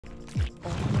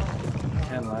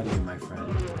can't lie to you, my friend.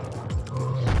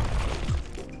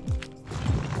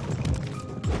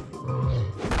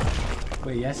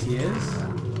 Wait, yes he is?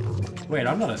 Wait,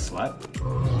 I'm not a slut.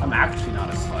 I'm actually not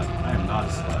a slut. I am not a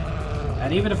slut.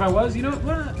 And even if I was, you know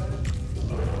what?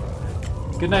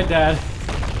 Good night, Dad.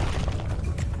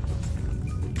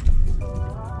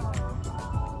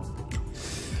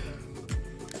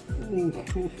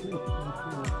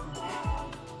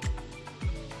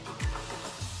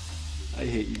 I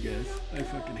hate you guys. I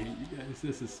fucking hate you guys.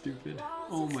 This is stupid.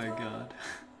 Oh my god.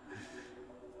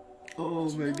 Oh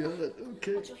my god.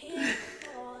 Okay.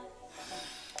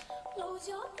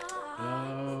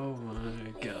 Oh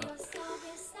my god.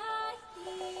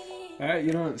 Alright,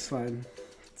 you know what? It's fine.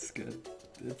 It's good.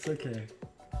 It's okay.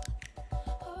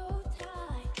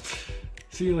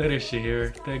 See you later,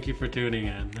 Shahir. Thank you for tuning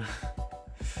in.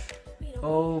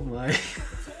 Oh my.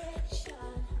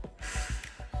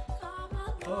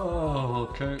 Oh,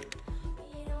 okay.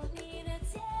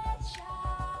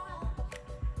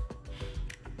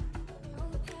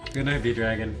 Good night,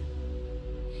 B-Dragon.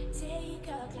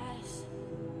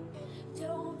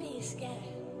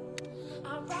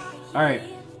 Alright.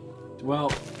 Well,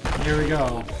 here we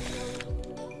go.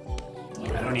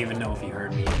 I don't even know if he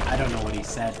heard me. I don't know what he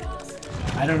said.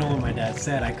 I don't know what my dad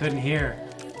said. I couldn't hear.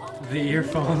 The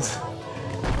earphones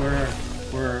were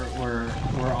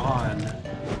on.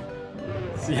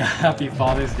 So yeah, happy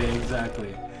Father's Day,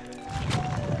 exactly.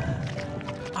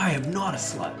 I am not a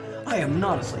slut. I am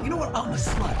not a slut. You know what? I'm a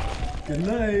slut. Good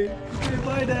night. Okay,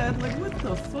 bye, Dad. Like, what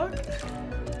the fuck?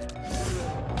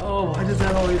 Oh, why does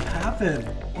that always happen?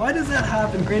 Why does that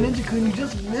happen? Great Ninja Kun, you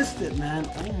just missed it, man.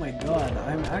 Oh my god,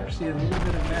 I'm actually a little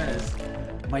bit embarrassed.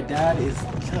 My dad is,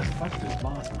 fuck this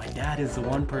boss. My dad is the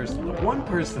one person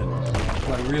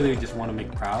who I really just want to make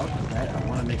proud, right? I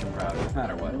want to make him proud, no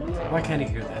matter what. Why can't he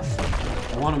hear this?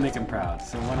 I want to make him proud.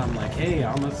 So when I'm like, hey,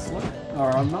 I'm a slut,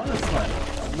 or I'm not a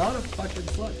slut, I'm not a fucking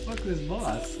slut, fuck this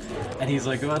boss. And he's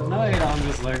like, good night, I'm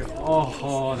just like,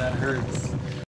 oh, that hurts.